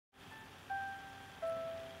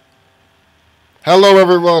Hello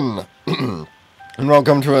everyone, and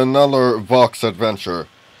welcome to another Vox adventure.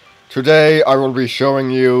 Today I will be showing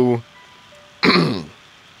you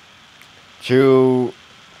two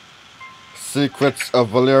secrets of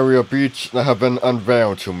Valeria Beach that have been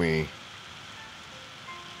unveiled to me.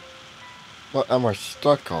 What am I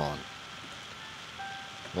stuck on?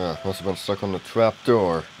 Must have been stuck on the trap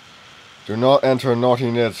door. Do not enter Naughty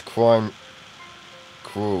Ned's crime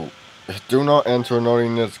crew. Do not enter Naughty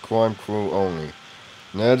Ned's crime crew only.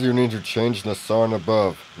 Ned, you need to change the sign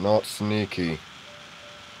above, not sneaky.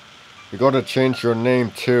 You gotta change your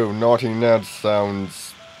name too. Naughty Ned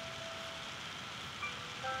sounds...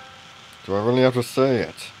 Do I really have to say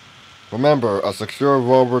it? Remember, a secure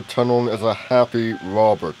robber tunnel is a happy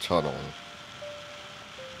robber tunnel.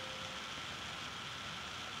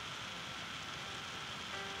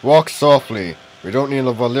 Walk softly. We don't need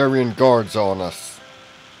the Valerian guards on us.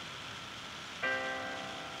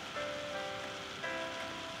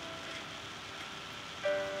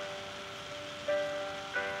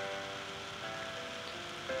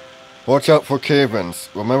 Watch out for cave-ins.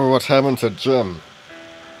 Remember what happened to Jim.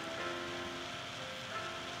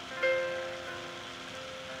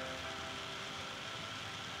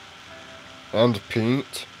 And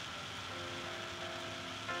Pete.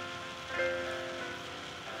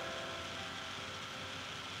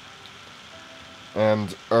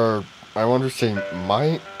 And, I want to say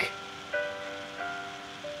Mike?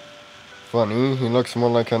 Funny, he looks more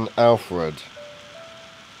like an Alfred.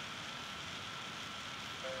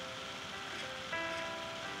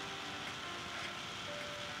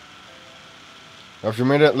 If you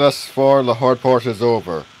made it this far, the hard part is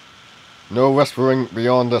over. No whispering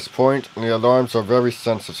beyond this point, and the alarms are very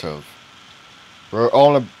sensitive. We're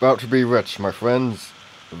all about to be rich, my friends.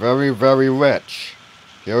 Very, very rich.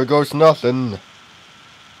 Here goes nothing.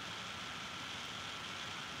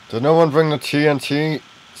 Did no one bring the TNT?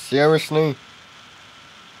 Seriously?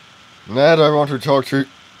 Ned, I want to talk to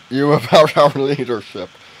you about our leadership.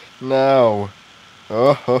 Now.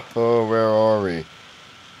 Oh ho ho, where are we?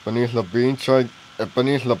 Beneath the beach,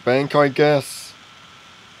 beneath the bank, I guess?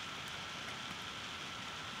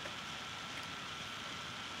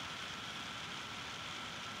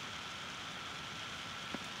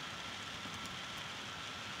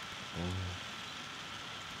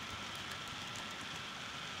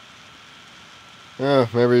 Yeah,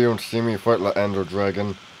 maybe you won't see me fight the Ender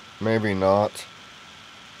Dragon. Maybe not.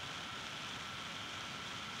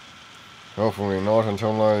 Hopefully not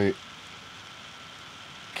until I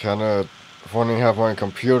can finally have my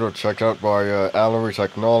computer checked out by Allery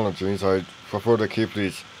Technologies. I prefer to keep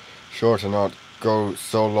these short and not go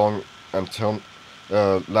so long until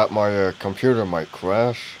that my computer might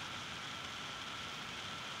crash.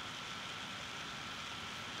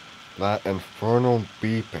 That infernal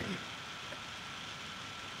beeping.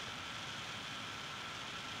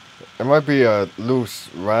 It might be a loose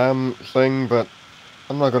RAM thing, but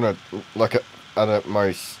I'm not gonna look at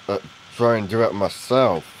it try and do it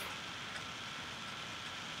myself.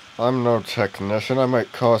 I'm no technician. I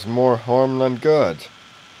might cause more harm than good.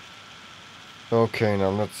 Okay, now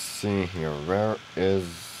let's see here. Where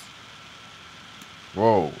is...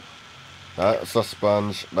 Whoa. That's a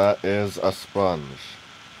sponge. That is a sponge.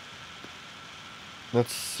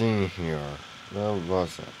 Let's see here. Where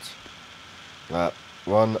was it? That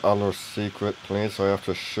one other secret place I have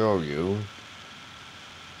to show you.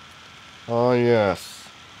 Oh, yes.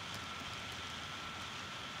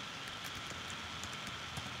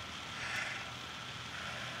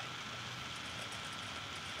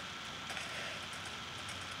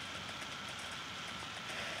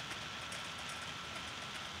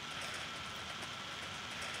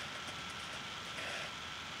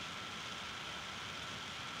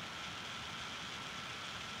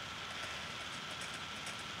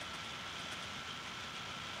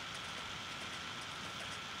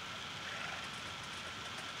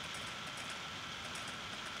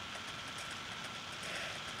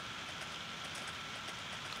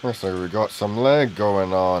 Looks like we got some leg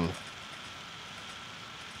going on.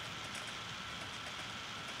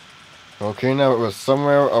 Okay, now it was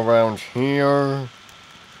somewhere around here.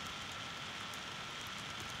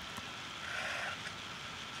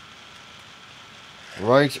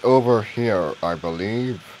 Right over here, I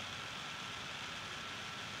believe.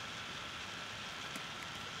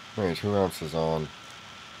 Wait, who else is on?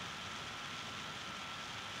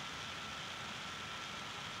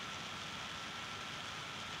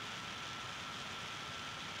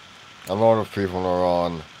 A lot of people are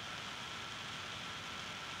on.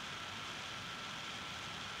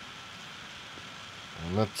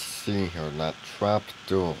 Let's see here, that trap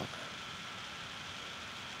door.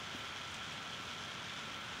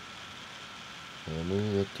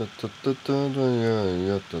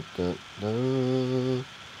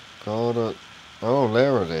 Oh,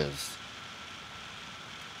 there it is.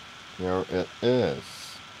 There it is.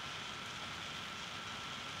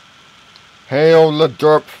 Hail the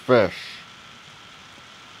derpfish.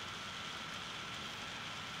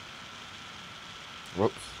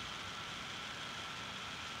 Whoops.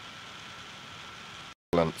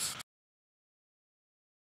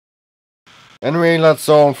 Anyway, that's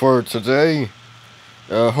all for today.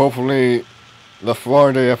 Hopefully the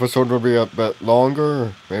Friday episode will be a bit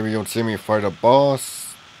longer. Maybe you'll see me fight a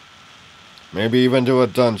boss. Maybe even do a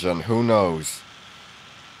dungeon, who knows.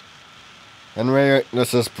 Anyway,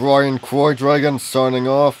 this is Brian Croydragon signing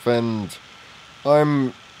off, and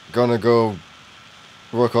I'm gonna go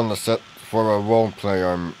work on the set for a roleplay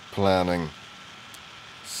I'm planning.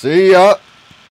 See ya!